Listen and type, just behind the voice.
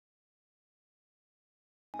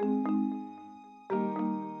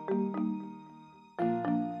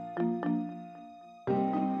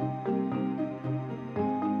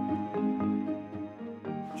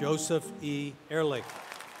Joseph E. Ehrlich.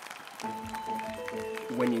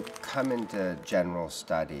 When you come into general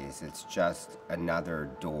studies, it's just another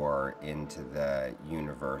door into the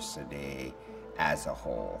university as a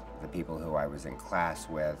whole. The people who I was in class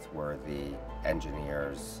with were the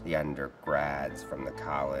engineers, the undergrads from the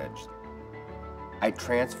college. I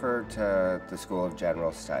transferred to the School of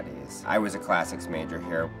General Studies. I was a classics major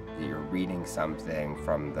here. You're reading something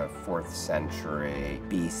from the 4th century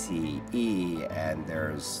BCE, and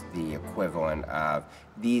there's the equivalent of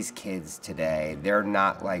these kids today, they're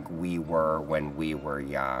not like we were when we were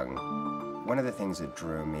young. One of the things that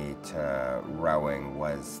drew me to rowing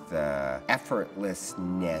was the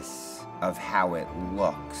effortlessness of how it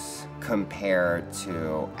looks compared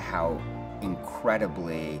to how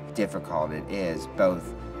incredibly difficult it is,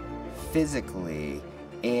 both physically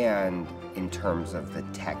and in terms of the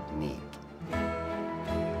technique.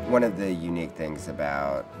 One of the unique things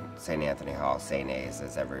about St. Anthony Hall, St. A's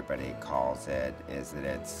as everybody calls it, is that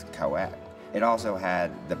it's co-ed. It also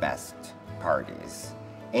had the best parties.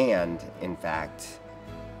 And in fact,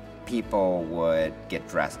 people would get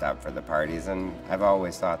dressed up for the parties, and I've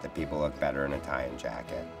always thought that people look better in a tie and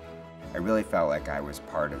jacket. I really felt like I was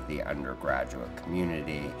part of the undergraduate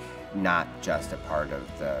community, not just a part of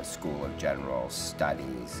the School of General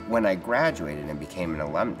Studies. When I graduated and became an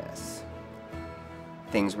alumnus,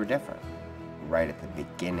 things were different. Right at the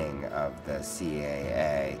beginning of the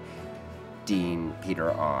CAA, Dean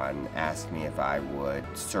Peter Ahn asked me if I would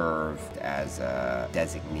serve as a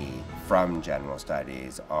designee from General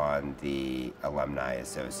Studies on the Alumni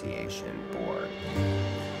Association board.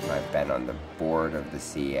 I've been on the board of the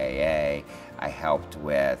CAA. I helped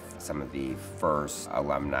with some of the first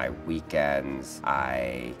alumni weekends.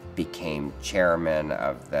 I became chairman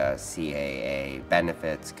of the CAA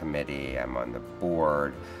Benefits Committee. I'm on the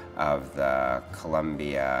board of the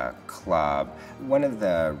Columbia Club. One of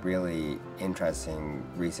the really interesting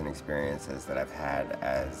recent experiences that I've had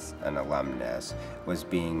as an alumnus was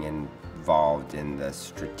being involved in the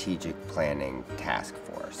Strategic Planning Task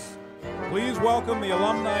Force. Please welcome the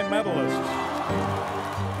Alumni Medalists.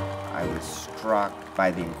 I was struck by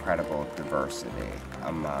the incredible diversity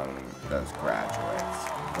among those graduates.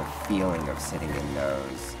 The feeling of sitting in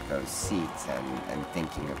those seats and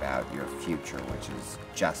thinking about your future, which is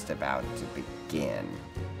just about to begin.